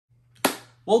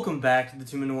Welcome back to the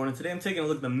 2-Minute Warning. Today I'm taking a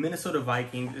look at the Minnesota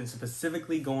Vikings and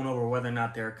specifically going over whether or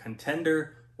not they're a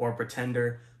contender or a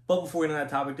pretender. But before we get into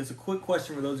that topic, just a quick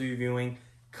question for those of you viewing.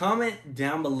 Comment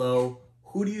down below,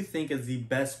 who do you think is the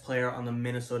best player on the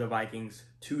Minnesota Vikings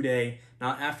today?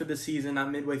 Not after the season, not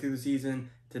midway through the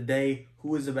season. Today,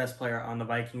 who is the best player on the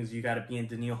Vikings? You got to be in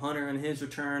Danielle Hunter in his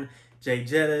return, Jay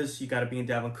Jettis, you got to be in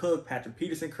Dalvin Cook, Patrick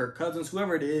Peterson, Kirk Cousins,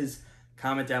 whoever it is.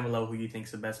 Comment down below who you think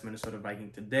is the best Minnesota Viking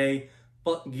today.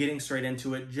 But getting straight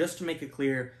into it, just to make it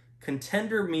clear,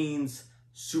 contender means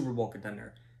Super Bowl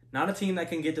contender. Not a team that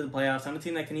can get to the playoffs, not a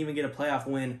team that can even get a playoff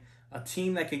win, a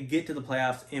team that can get to the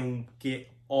playoffs and get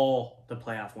all the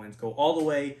playoff wins. Go all the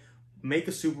way, make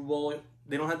a Super Bowl.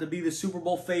 They don't have to be the Super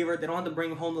Bowl favorite. They don't have to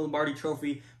bring home the Lombardi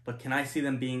Trophy, but can I see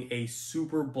them being a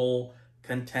Super Bowl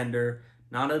contender?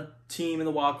 Not a team in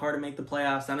the wild card to make the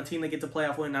playoffs, not a team that gets a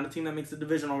playoff win, not a team that makes the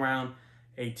divisional round,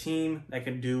 a team that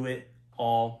can do it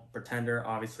all. Pretender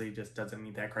obviously just doesn't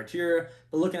meet that criteria.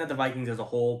 But looking at the Vikings as a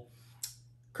whole,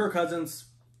 Kirk Cousins,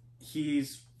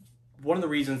 he's one of the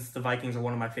reasons the Vikings are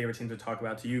one of my favorite teams to talk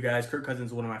about to you guys. Kirk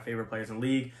Cousins is one of my favorite players in the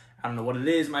league. I don't know what it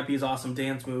is. It might be his awesome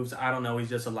dance moves. I don't know. He's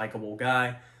just a likable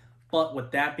guy. But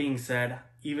with that being said,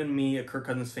 even me, a Kirk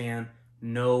Cousins fan,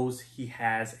 knows he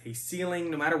has a ceiling.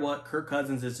 No matter what, Kirk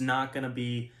Cousins is not going to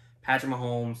be Patrick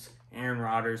Mahomes, Aaron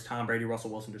Rodgers, Tom Brady,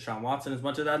 Russell Wilson, Deshaun Watson. As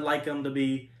much as I'd like him to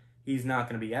be, he's not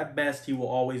going to be. At best, he will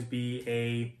always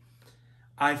be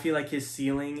I feel like his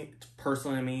ceiling,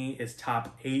 personally to me, is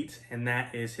top 8, and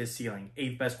that is his ceiling.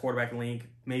 8th best quarterback in the league,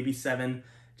 maybe 7.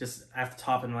 Just off the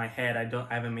top of my head,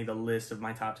 I haven't made the list of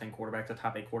my top 10 quarterbacks or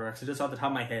top 8 quarterbacks. So just off the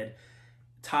top of my head,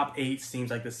 top 8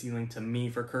 seems like the ceiling to me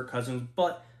for Kirk Cousins.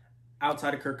 But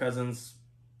outside of Kirk Cousins,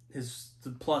 the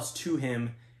plus to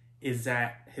him is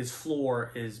that his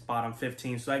floor is bottom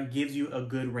 15. So that gives you a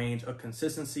good range of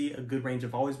consistency, a good range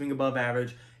of always being above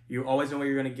average. You always know what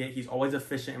you're going to get. He's always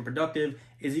efficient and productive.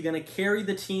 Is he going to carry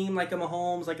the team like a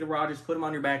Mahomes, like a Rodgers, put him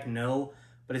on your back? No.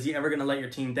 But is he ever going to let your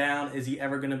team down? Is he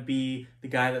ever going to be the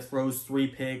guy that throws 3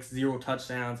 picks, 0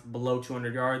 touchdowns, below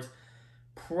 200 yards?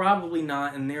 Probably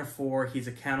not, and therefore he's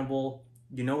accountable.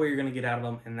 You know what you're going to get out of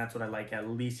him, and that's what I like. At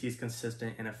least he's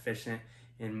consistent and efficient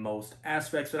in most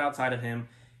aspects. But outside of him,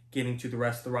 getting to the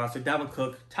rest of the roster, Dalvin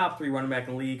Cook, top 3 running back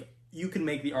in the league. You can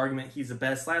make the argument he's the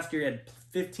best. Last year he had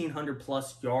 1,500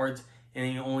 plus yards, and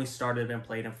he only started and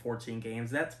played in 14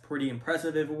 games. That's pretty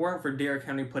impressive. If it weren't for Derrick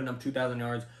Henry putting up 2,000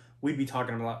 yards, we'd be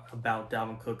talking about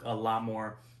Dalvin Cook a lot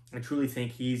more. I truly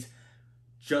think he's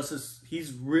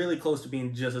really close to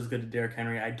being just as good as Derrick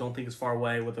Henry. I don't think it's far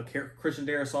away with the Christian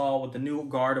Darrisaw, with the new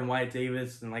guard and Wyatt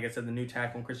Davis, and like I said, the new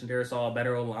tackle and Christian Darrisaw, a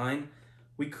better O-line.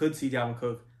 We could see Dalvin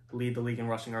Cook lead the league in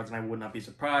rushing yards, and I would not be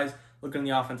surprised. Looking at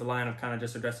the offensive line, I've kind of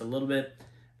just addressed a little bit.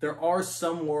 There are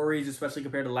some worries, especially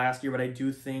compared to last year, but I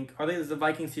do think, is the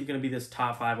Vikings team going to be this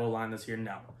top 5 O-line this year?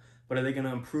 No. But are they going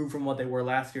to improve from what they were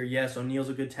last year? Yes. O'Neal's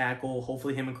a good tackle.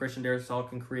 Hopefully him and Christian Darrisaw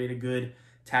can create a good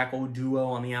tackle duo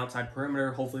on the outside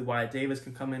perimeter. Hopefully Wyatt Davis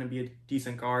can come in and be a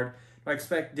decent guard. Do I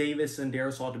expect Davis and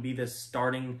Darrisaw to be this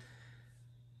starting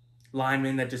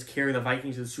linemen that just carry the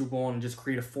Vikings to the Super Bowl and just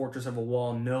create a fortress of a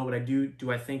wall? No, but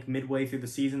do I think midway through the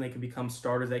season they could become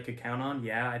starters they could count on?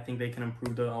 Yeah, I think they can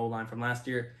improve the O-line from last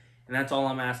year. And that's all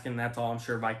I'm asking. That's all I'm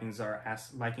sure Viking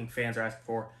fans are asking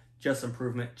for. Just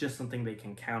improvement, just something they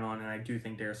can count on. And I do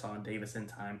think Darrisaw and Davis in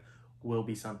time will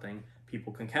be something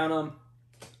people can count on.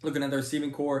 Looking at the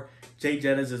receiving core, Jay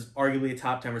Jettis is arguably a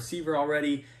top 10 receiver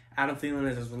already. Adam Thielen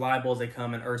is as reliable as they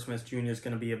come, and Irv Smith Jr. is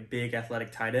going to be a big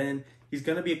athletic tight end. He's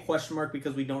going to be a question mark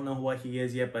because we don't know what he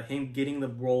is yet, but him getting the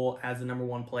role as the number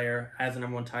 1 player, as the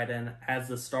number 1 tight end, as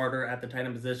the starter at the tight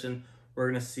end position, we're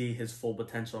going to see his full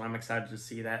potential, and I'm excited to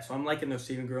see that. So I'm liking the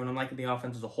receiving group, and I'm liking the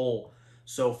offense as a whole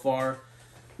so far.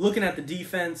 Looking at the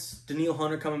defense, Danielle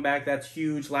Hunter coming back, that's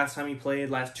huge. Last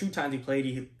 2 times he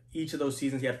played, each of those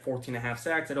seasons he had 14.5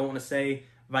 sacks. I don't want to say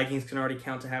Vikings can already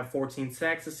count to have 14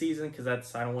 sacks this season because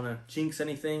I don't want to jinx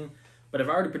anything. But I've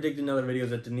already predicted in other videos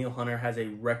that Danielle Hunter has a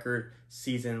record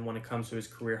season when it comes to his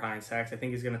career high in sacks. I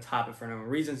think he's going to top it for a number of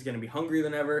reasons. He's going to be hungrier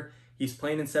than ever. He's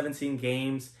playing in 17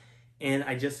 games, and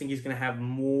I just think he's going to have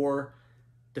more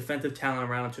defensive talent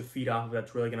around him to feed off of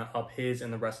that's really going to up his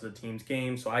and the rest of the team's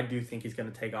game. So I do think he's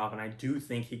going to take off, and I do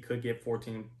think he could get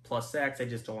 14 plus sacks. I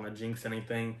just don't want to jinx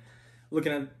anything.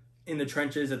 Looking at in the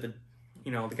trenches at the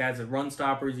guys that run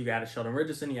stoppers, you got a Sheldon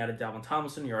Richardson, you had a Dalvin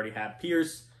Tomlinson, you already had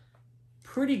Pierce.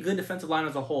 Pretty good defensive line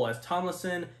as a whole. As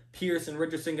Tomlinson, Pierce, and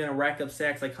Richardson going to rack up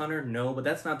sacks like Hunter? No, but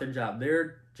that's not their job.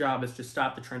 Their job is to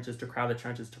stop the trenches, to crowd the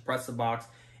trenches, to press the box,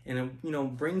 and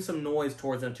bring some noise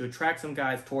towards them, to attract some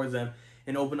guys towards them,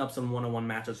 and open up some one-on-one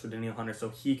matchups for Danielle Hunter so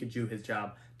he could do his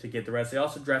job to get the rest. They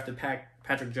also drafted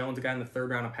Patrick Jones, a guy in the 3rd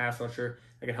round, a pass rusher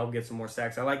that could help get some more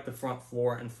sacks. I like the front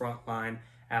 4 and front line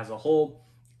as a whole.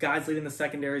 Guys leading the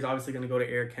secondary is obviously going to go to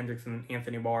Eric Kendricks and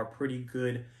Anthony Barr. Pretty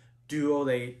good duo.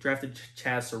 They drafted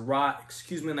Chaz Surratt.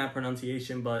 Excuse me on that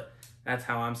pronunciation, but that's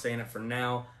how I'm saying it for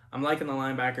now. I'm liking the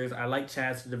linebackers. I like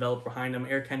Chaz to develop behind him.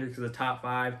 Eric Kendricks is a top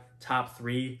 5, top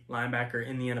 3 linebacker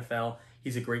in the NFL.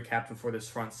 He's a great captain for this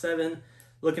front 7.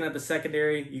 Looking at the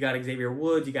secondary, you got Xavier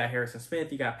Woods, you got Harrison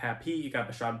Smith, you got Pat Pete, you got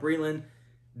Bashaud Breeland.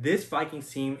 This Vikings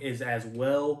team is as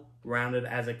well-rounded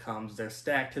as it comes. They're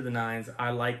stacked to the nines.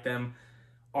 I like them.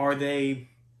 Are they,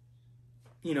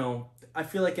 I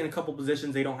feel like in a couple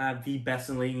positions they don't have the best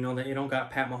in the league. They don't got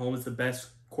Pat Mahomes, the best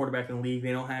quarterback in the league.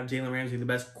 They don't have Jalen Ramsey, the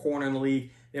best corner in the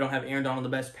league. They don't have Aaron Donald, the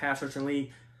best pass rusher in the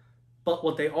league. But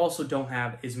what they also don't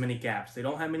have is many gaps. They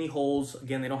don't have many holes.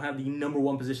 Again, they don't have the number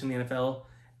 1 position in the NFL.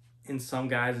 In some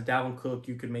guys, Dalvin Cook,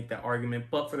 you could make that argument.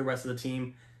 But for the rest of the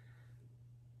team,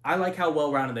 I like how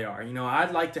well-rounded they are.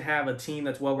 I'd like to have a team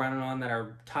that's well-rounded on that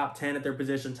are top 10 at their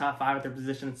position, top 5 at their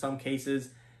position in some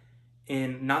cases,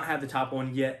 and not have the top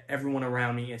 1, yet everyone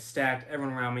around me is stacked.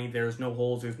 Everyone around me, there's no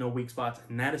holes, there's no weak spots,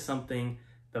 and that is something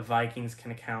the Vikings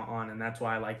can count on, and that's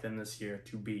why I like them this year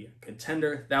to be a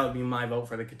contender. That would be my vote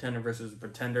for the contender versus the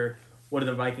pretender. What are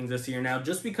the Vikings this year? Now,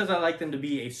 just because I like them to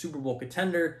be a Super Bowl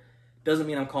contender doesn't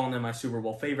mean I'm calling them my Super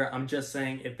Bowl favorite. I'm just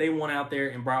saying if they went out there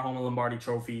and brought home a Lombardi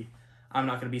trophy, I'm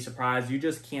not going to be surprised. You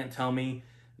just can't tell me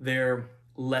they're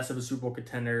less of a Super Bowl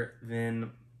contender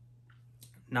than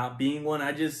not being one.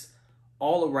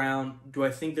 All around, do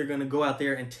I think they're going to go out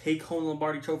there and take home the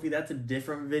Lombardi trophy? That's a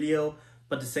different video.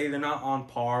 But to say they're not on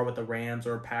par with the Rams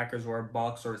or Packers or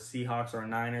Bucks or Seahawks or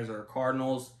Niners or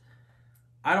Cardinals,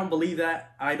 I don't believe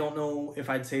that. I don't know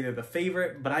if I'd say they're the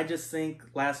favorite, but I just think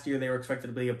last year they were expected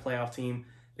to be a playoff team.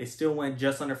 They still went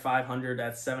just under 500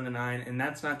 at 7-9, and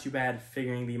that's not too bad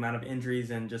figuring the amount of injuries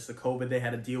and just the COVID they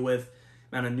had to deal with,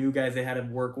 the amount of new guys they had to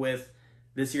work with.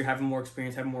 This year, having more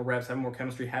experience, having more reps, having more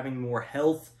chemistry, having more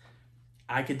health,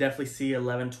 I could definitely see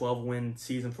 11-12 win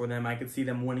season for them. I could see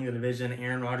them winning the division,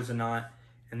 Aaron Rodgers or not,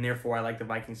 and therefore I like the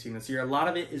Vikings team this year. A lot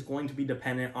of it is going to be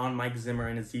dependent on Mike Zimmer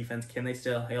and his defense. Can they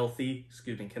stay healthy?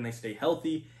 Can they stay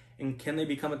healthy? And can they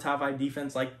become a top 5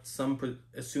 defense like some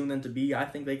assume them to be? I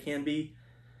think they can be.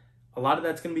 A lot of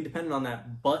that's going to be dependent on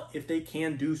that. But if they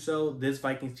can do so, this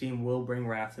Vikings team will bring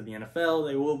wrath to the NFL.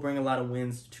 They will bring a lot of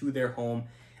wins to their home.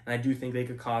 And I do think they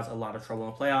could cause a lot of trouble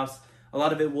in the playoffs. A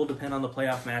lot of it will depend on the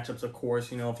playoff matchups, of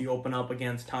course. If you open up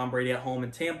against Tom Brady at home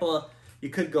in Tampa, you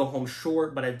could go home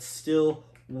short, but I'd still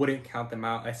wouldn't count them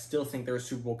out. I still think they're a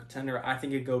Super Bowl contender. I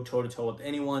think it'd go toe-to-toe with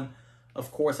anyone.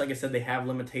 Of course, like I said, they have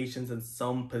limitations in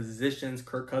some positions.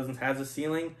 Kirk Cousins has a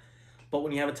ceiling. But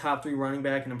when you have a top 3 running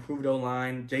back, an improved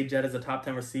O-line, Jay Jett is a top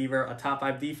 10 receiver, a top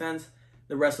 5 defense,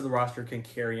 the rest of the roster can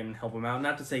carry him and help him out.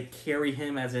 Not to say carry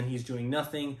him as in he's doing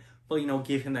nothing, but,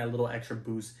 give him that little extra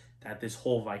boost that this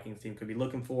whole Vikings team could be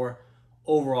looking for.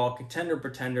 Overall, contender,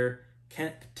 pretender,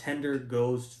 contender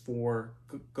goes to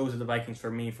the Vikings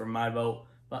for me, for my vote.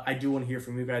 But I do want to hear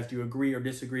from you guys. Do you agree or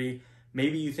disagree?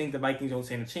 Maybe you think the Vikings don't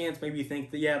stand a chance. Maybe you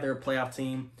think that, they're a playoff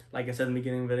team. Like I said in the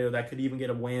beginning of the video, that could even get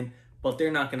a win. But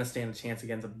they're not going to stand a chance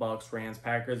against the Bucks, Rams,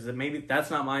 Packers. Maybe that's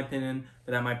not my opinion,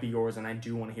 but that might be yours, and I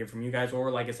do want to hear from you guys.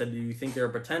 Or, like I said, do you think they're a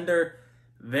pretender?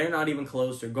 They're not even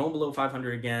close. They're going below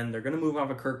 500 again. They're going to move off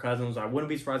of Kirk Cousins. I wouldn't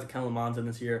be surprised if Kellen Mond's in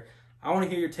this year. I want to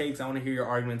hear your takes. I want to hear your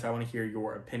arguments. I want to hear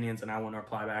your opinions, and I want to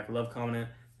reply back. I love commenting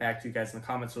back to you guys in the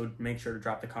comments, so make sure to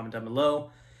drop the comment down below.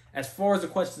 As far as the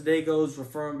question today goes,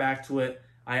 referring back to it,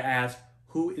 I asked,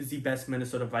 who is the best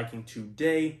Minnesota Viking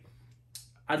today?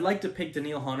 I'd like to pick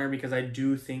Danielle Hunter because I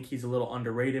do think he's a little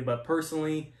underrated, but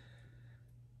personally,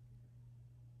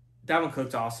 Dalvin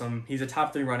Cook's awesome. He's a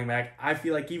top 3 running back. I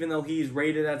feel like even though he's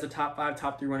rated as a top 5,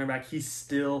 top 3 running back, he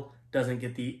still doesn't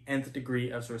get the nth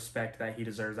degree of respect that he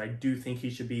deserves. I do think he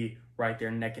should be right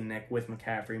there neck and neck with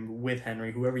McCaffrey, with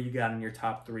Henry, whoever you got in your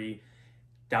top 3.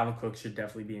 Dalvin Cook should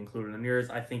definitely be included in yours.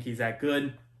 I think he's that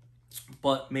good,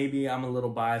 but maybe I'm a little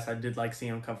biased. I did like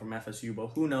seeing him come from FSU, but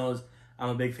who knows? I'm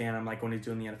a big fan. I'm like when he's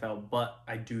doing the NFL, but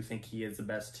I do think he is the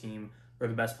best team or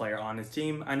the best player on his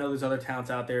team. I know there's other talents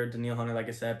out there. Danielle Hunter, like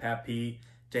I said, Pat Pete,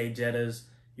 Jay Jettas.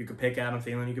 You could pick Adam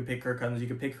Thielen. You could pick Kirk Cousins. You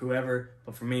could pick whoever.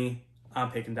 But for me,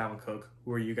 I'm picking Dalvin Cook.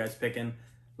 Who are you guys picking?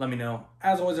 Let me know.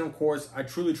 As always, and of course, I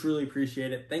truly, truly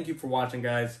appreciate it. Thank you for watching,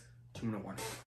 guys. 2-minute warning.